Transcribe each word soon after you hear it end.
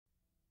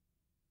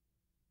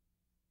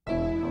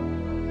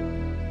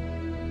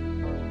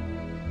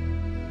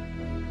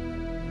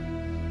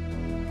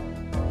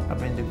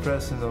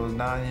antidepressants when I was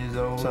 9 years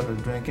old.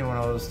 Started drinking when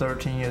I was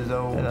 13 years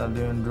old, and I was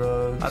doing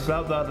drugs. I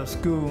dropped out of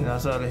school, and I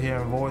started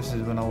hearing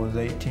voices when I was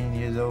 18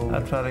 years old.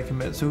 I tried to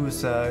commit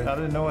suicide. I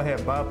didn't know I had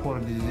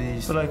bipolar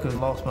disease. I feel like I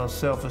lost my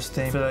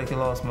self-esteem. I feel like I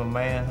lost my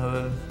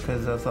manhood,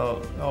 because I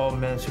thought all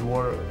men should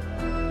work.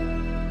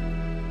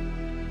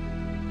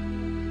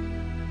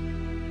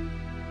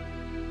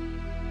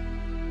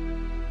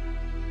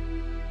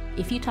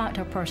 If you talk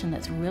to a person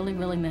that's really,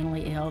 really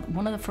mentally ill,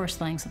 one of the first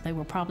things that they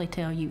will probably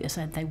tell you is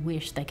that they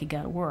wish they could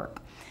go to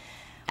work.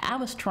 I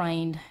was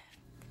trained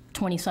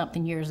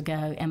 20-something years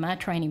ago, and my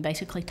training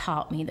basically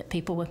taught me that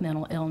people with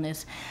mental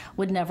illness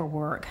would never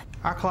work.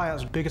 Our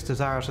clients' biggest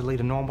desire is to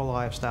lead a normal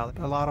lifestyle.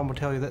 A lot of them will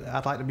tell you that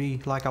I'd like to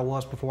be like I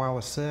was before I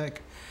was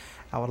sick.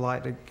 I would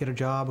like to get a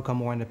job, become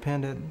more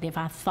independent. If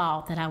I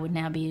thought that I would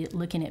now be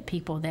looking at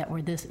people that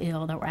were this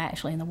ill that were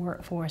actually in the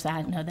workforce,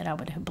 I know that I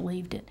would have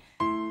believed it.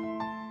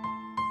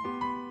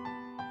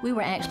 We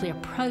were actually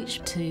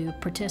approached to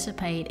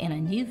participate in a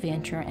new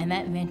venture, and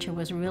that venture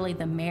was really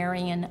the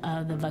marrying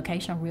of the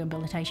Vocational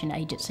Rehabilitation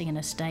Agency in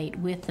a state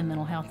with the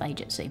Mental Health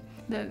Agency.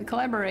 The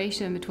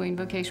collaboration between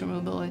vocational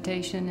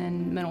rehabilitation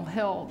and mental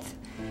health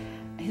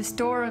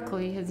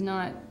historically has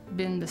not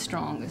been the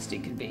strongest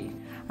it could be.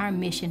 Our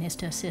mission is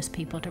to assist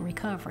people to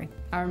recovery.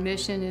 Our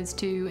mission is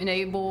to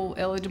enable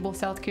eligible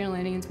South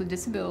Carolinians with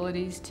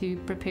disabilities to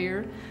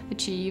prepare,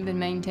 achieve, and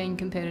maintain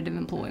competitive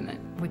employment.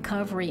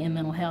 Recovery in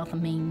mental health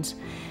means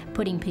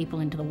putting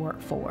people into the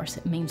workforce.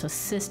 It means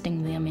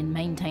assisting them in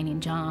maintaining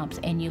jobs.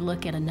 And you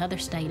look at another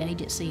state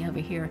agency over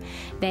here,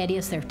 that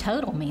is their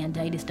total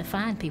mandate is to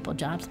find people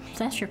jobs.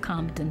 That's your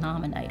common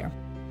denominator.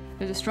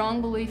 There's a strong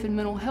belief in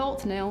mental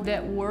health now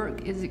that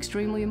work is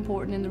extremely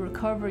important in the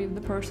recovery of the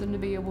person to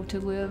be able to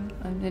live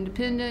an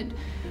independent,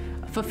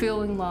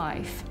 fulfilling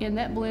life. And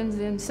that blends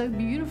in so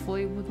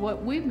beautifully with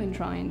what we've been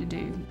trying to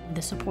do.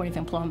 The supportive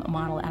employment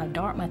model out of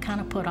Dartmouth kind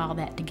of put all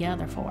that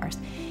together for us.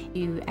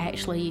 You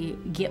actually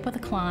get with a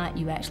client,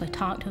 you actually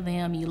talk to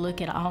them, you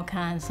look at all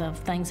kinds of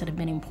things that have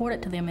been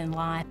important to them in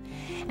life,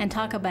 and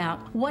talk about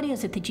what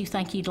is it that you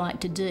think you'd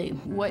like to do.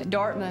 What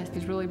Dartmouth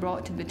has really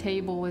brought to the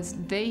table is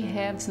they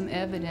have some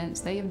evidence,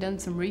 they have done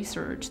some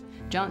research.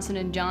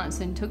 Johnson &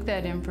 Johnson took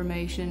that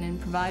information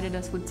and provided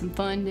us with some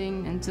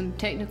funding and some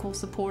technical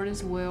support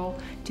as well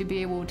to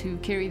be able to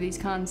carry these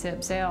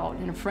concepts out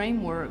in a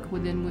framework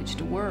within which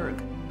to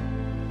work.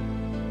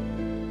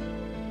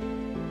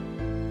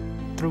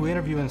 Through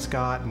interviewing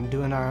Scott and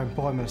doing our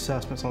employment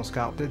assessments on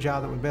Scott, the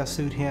job that would best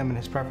suit him and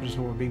his preferences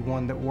would be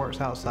one that works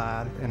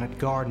outside in a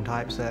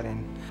garden-type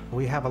setting.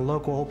 We have a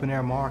local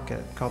open-air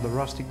market called the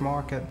Rustic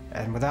Market,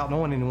 and without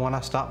knowing anyone,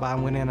 I stopped by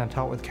and went in and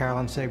talked with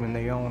Carolyn Sigmund,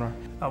 the owner.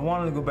 I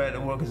wanted to go back to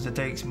work because it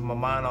takes my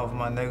mind off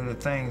my negative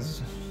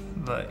things.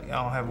 Like,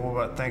 I don't have to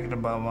worry about thinking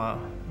about my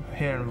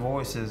hearing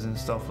voices and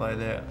stuff like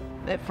that.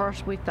 At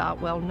first we thought,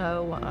 well,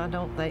 no, I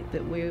don't think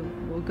that we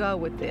will go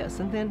with this.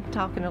 And then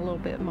talking a little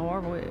bit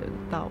more, we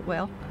thought,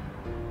 well,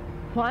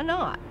 why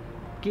not?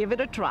 Give it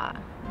a try,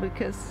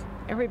 because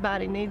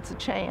everybody needs a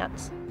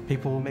chance.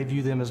 People may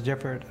view them as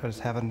different, as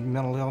having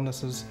mental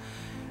illnesses,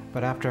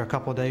 but after a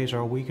couple of days or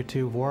a week or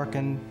two of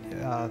working,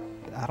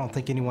 I don't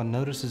think anyone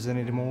notices it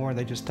anymore.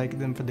 They just take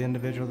them for the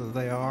individual that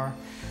they are.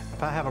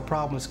 If I have a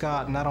problem with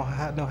Scott and I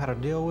don't know how to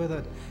deal with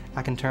it,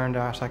 I can turn to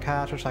our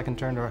psychiatrist, I can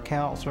turn to our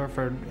counselor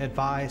for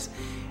advice.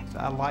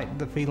 I like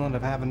the feeling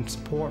of having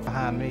support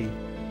behind me.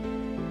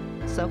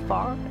 So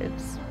far,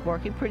 it's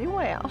working pretty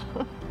well.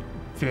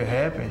 Feel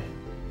happy. It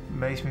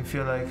makes me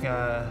feel like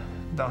I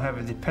don't have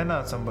to depend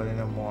on somebody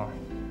no more.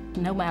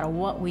 No matter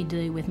what we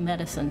do with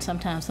medicine,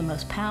 sometimes the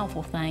most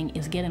powerful thing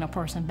is getting a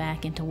person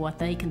back into what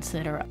they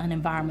consider an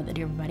environment that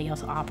everybody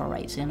else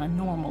operates in, a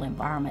normal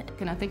environment.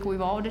 And I think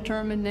we've all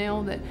determined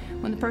now that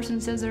when the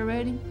person says they're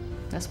ready,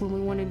 that's when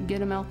we want to get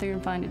them out there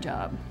and find a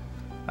job.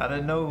 I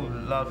didn't know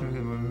a lot of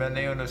people with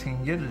mental illness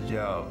can get a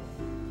job.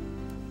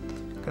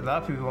 Because a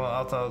lot of people,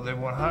 I thought they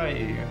wouldn't hire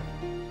you.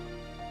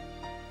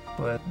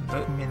 But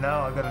look at me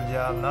now, I got a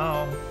job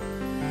now.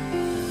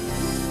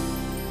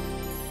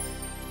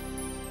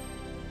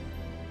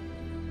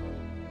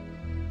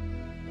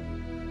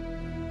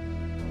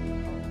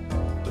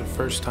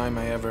 The first time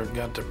I ever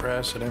got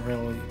depressed, I didn't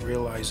really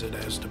realize it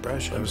as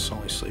depression. I was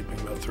only sleeping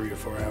about 3 or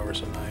 4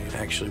 hours a night,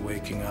 actually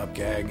waking up,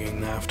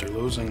 gagging after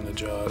losing the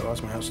job. I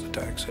lost my house to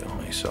tax sale.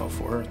 My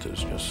self-worth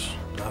is just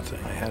nothing.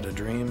 I had a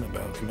dream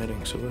about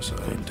committing suicide.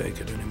 I couldn't take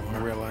it anymore. I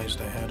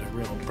realized I had a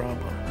real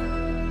problem.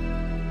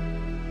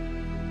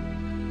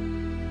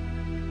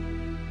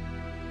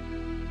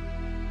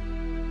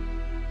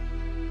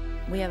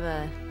 We have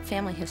a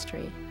family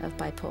history of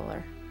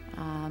bipolar,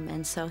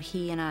 and so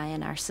he and I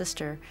and our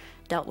sister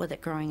dealt with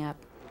it growing up.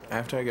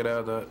 After I got out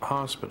of the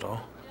hospital,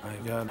 I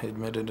got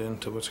admitted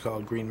into what's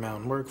called Green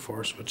Mountain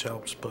Workforce, which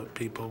helps put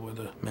people with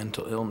a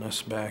mental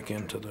illness back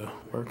into the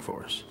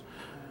workforce.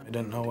 I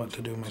didn't know what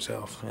to do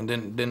myself, and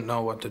didn't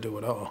know what to do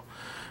at all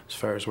as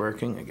far as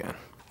working again.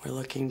 We're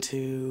looking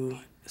to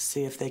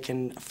see if they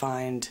can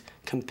find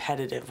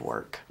competitive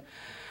work,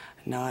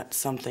 not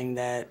something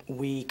that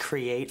we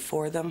create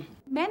for them.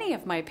 Many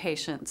of my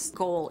patients'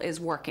 goal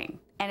is working,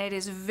 And it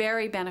is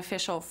very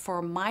beneficial for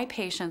my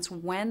patients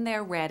when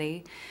they're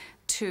ready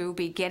to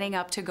be getting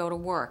up to go to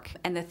work.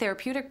 And the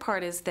therapeutic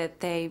part is that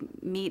they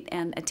meet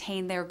and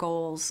attain their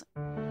goals.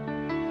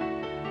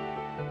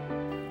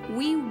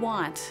 We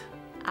want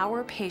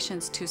our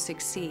patients to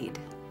succeed.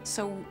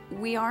 So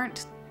we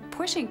aren't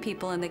pushing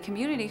people in the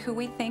community who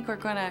we think are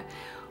going to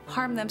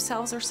harm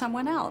themselves or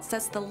someone else.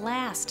 That's the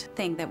last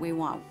thing that we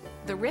want.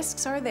 The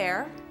risks are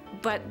there,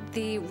 but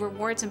the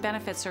rewards and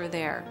benefits are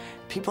there.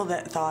 People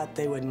that thought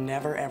they would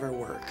never ever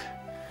work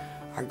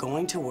are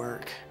going to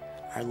work,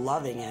 are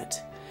loving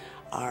it,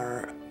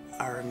 are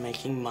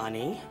making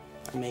money,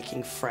 are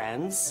making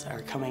friends,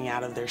 are coming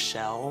out of their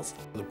shells.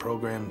 The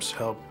programs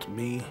helped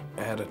me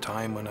at a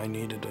time when I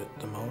needed it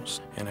the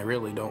most, and I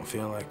really don't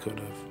feel I could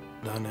have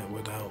done it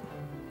without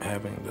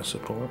having the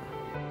support.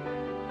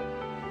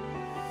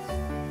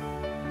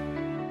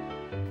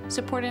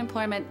 Supported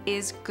employment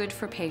is good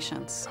for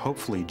patients.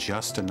 Hopefully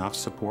just enough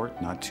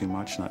support, not too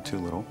much, not too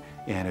little,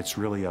 and it's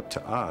really up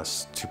to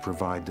us to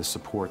provide the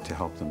support to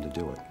help them to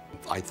do it.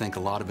 I think a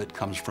lot of it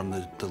comes from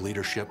the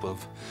leadership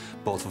of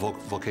both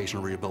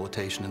vocational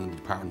rehabilitation and the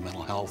Department of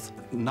Mental Health.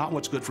 Not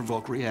what's good for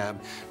voc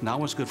rehab, not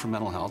what's good for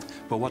mental health,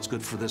 but what's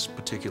good for this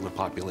particular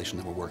population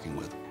that we're working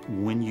with.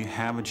 When you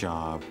have a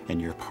job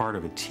and you're part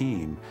of a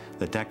team,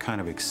 that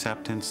kind of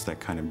acceptance, that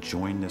kind of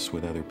joinness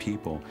with other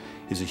people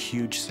is a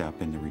huge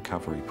step in the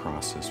recovery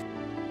process.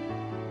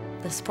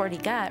 The support he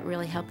got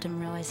really helped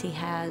him realize he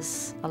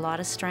has a lot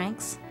of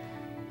strengths,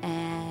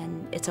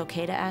 and it's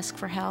okay to ask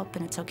for help,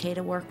 and it's okay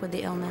to work with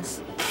the illness.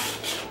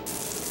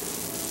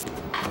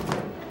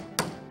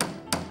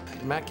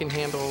 Matt can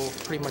handle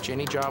pretty much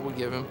any job we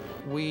give him.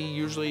 We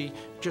usually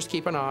just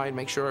keep an eye and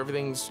make sure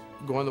everything's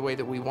going the way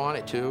that we want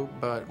it to,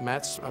 but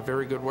Matt's a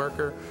very good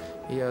worker.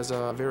 He has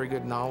a very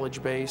good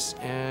knowledge base,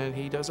 and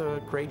he does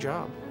a great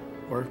job.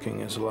 Working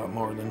is a lot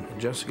more than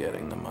just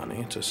getting the money.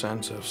 It's a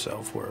sense of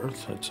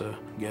self-worth. It's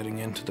getting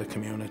into the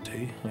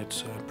community.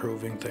 It's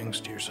proving things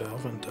to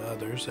yourself and to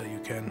others that you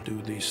can do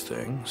these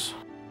things.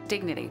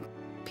 Dignity.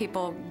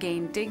 People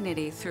gain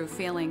dignity through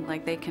feeling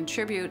like they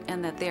contribute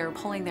and that they're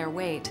pulling their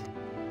weight.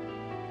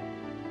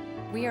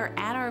 We are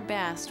at our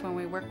best when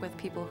we work with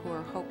people who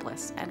are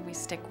hopeless, and we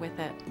stick with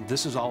it.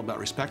 This is all about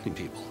respecting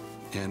people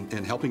and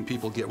helping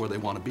people get where they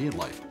want to be in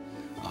life.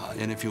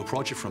 And if you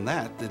approach it from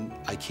that, then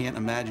I can't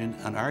imagine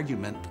an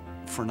argument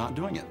for not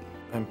doing it.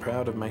 I'm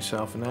proud of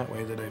myself in that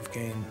way, that I've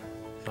gained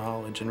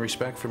knowledge and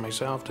respect for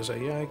myself to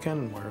say, yeah, I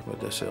can work with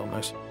this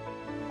illness.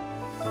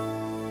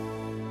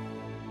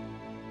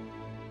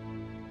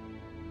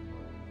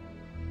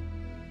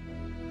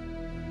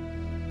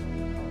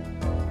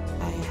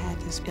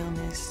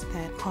 Illness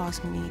that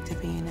caused me to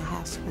be in the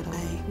hospital.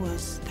 I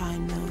was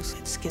diagnosed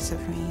with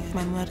schizophrenia.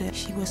 My mother,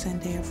 she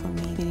wasn't there for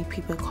me. Many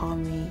people called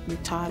me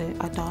retarded.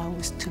 I thought I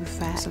was too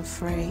fat. I was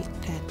afraid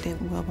that they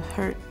will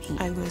hurt me.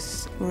 I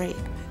was raped.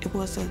 It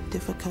was a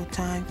difficult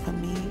time for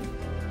me.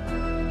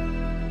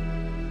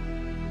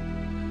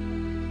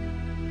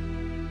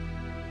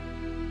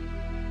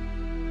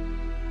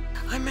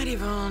 I met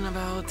Yvonne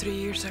about 3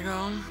 years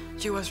ago.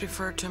 She was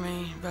referred to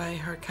me by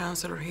her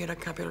counselor here at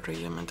Capital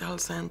Region Mental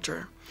Health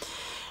Center.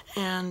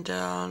 And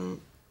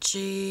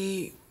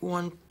she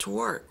wanted to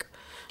work.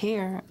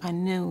 Here, I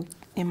knew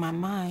in my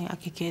mind I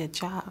could get a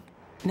job.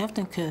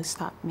 Nothing could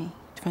stop me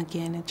from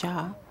getting a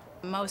job.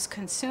 Most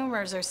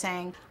consumers are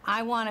saying,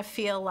 I want to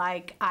feel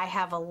like I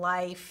have a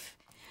life,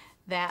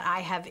 that I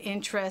have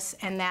interests,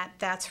 and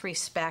that's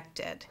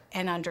respected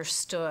and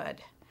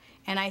understood.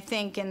 And I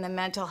think in the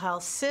mental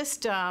health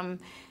system,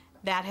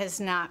 that has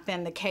not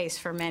been the case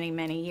for many,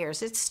 many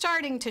years. It's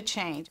starting to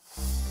change.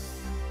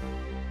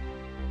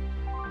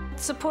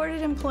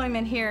 Supported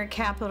employment here at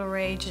Capital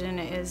Region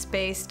is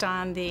based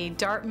on the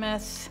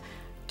Dartmouth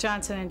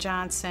Johnson &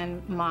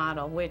 Johnson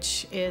model,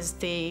 which is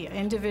the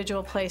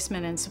individual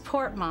placement and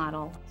support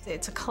model.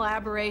 It's a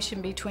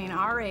collaboration between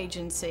our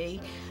agency,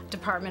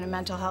 Department of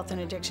Mental Health and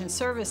Addiction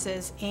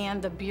Services,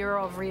 and the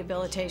Bureau of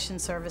Rehabilitation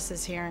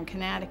Services here in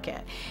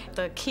Connecticut.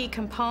 The key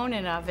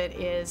component of it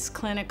is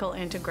clinical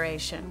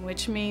integration,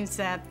 which means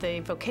that the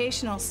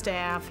vocational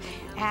staff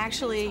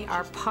actually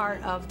are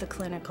part of the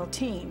clinical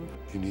team.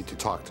 You need to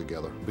talk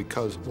together,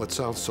 because what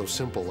sounds so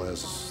simple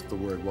as the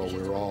word, well,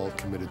 we're all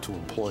committed to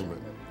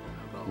employment,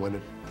 when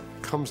it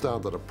comes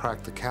down to the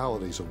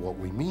practicalities of what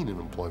we mean in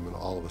employment,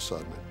 all of a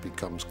sudden it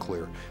becomes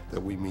clear that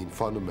we mean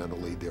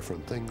fundamentally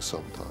different things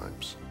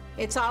sometimes.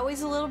 It's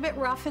always a little bit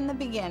rough in the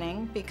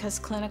beginning because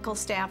clinical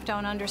staff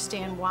don't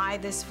understand why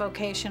this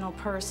vocational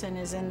person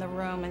is in the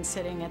room and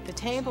sitting at the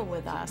table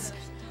with us.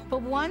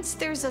 But once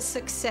there's a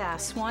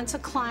success, once a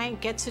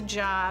client gets a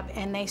job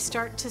and they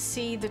start to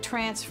see the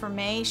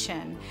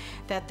transformation,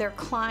 that their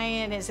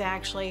client is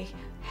actually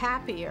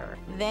happier,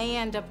 they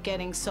end up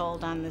getting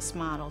sold on this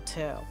model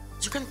too.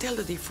 You can tell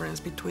the difference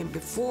between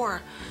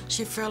before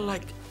she felt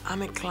like,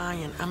 I'm a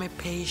client, I'm a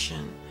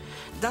patient.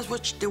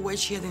 That's the way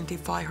she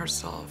identified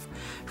herself.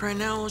 Right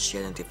now, she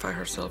identifies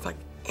herself like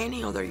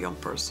any other young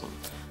person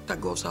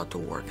that goes out to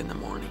work in the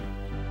morning.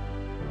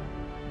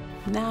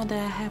 Now that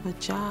I have a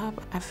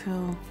job, I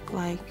feel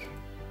like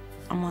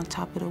I'm on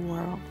top of the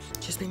world.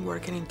 She's been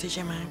working in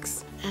TJ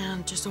Maxx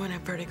and just doing a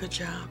very good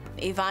job.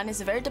 Yvonne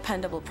is a very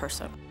dependable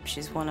person.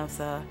 She's one of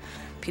the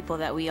people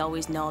that we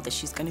always know that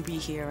she's going to be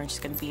here and she's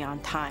going to be on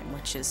time,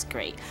 which is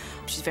great.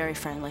 She's very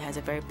friendly, has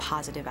a very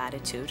positive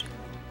attitude.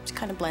 She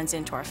kind of blends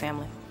into our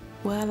family.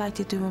 What I like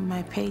to do with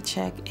my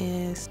paycheck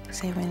is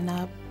saving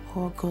up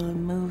or go to a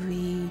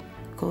movie,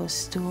 go to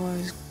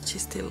stores. She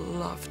still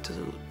loves to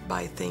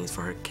buy things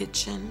for her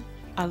kitchen.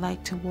 I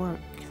like to work.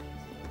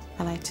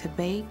 I like to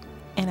bake,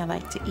 and I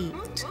like to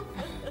eat.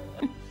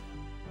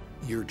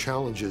 Your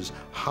challenge is,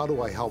 how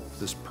do I help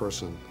this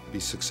person be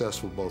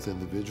successful both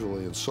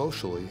individually and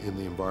socially in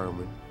the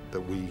environment that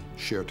we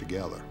share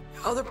together?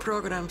 Other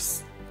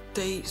programs,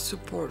 they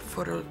support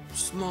for a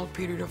small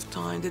period of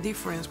time. The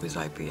difference with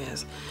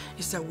IPS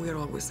is that we're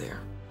always there.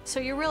 So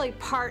you're really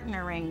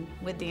partnering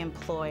with the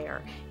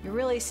employer. You're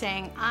really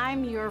saying,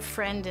 I'm your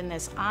friend in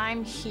this.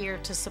 I'm here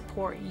to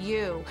support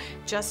you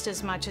just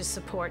as much as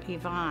support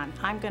Yvonne.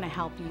 I'm going to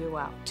help you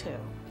out too.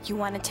 You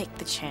want to take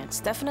the chance.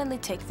 Definitely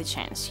take the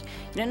chance.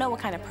 You don't know what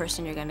kind of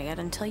person you're going to get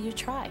until you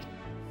try.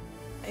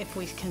 If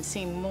we can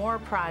see more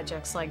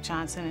projects like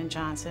Johnson &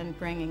 Johnson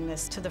bringing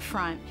this to the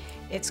front,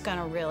 it's going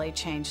to really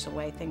change the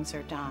way things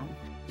are done.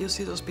 You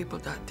see those people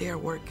that they are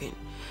working,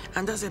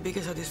 and that's the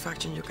biggest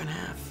satisfaction you can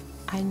have.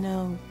 I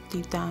know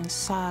deep down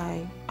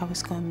inside I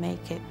was going to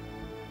make it.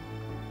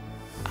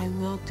 I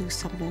will do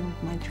something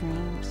with my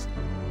dreams.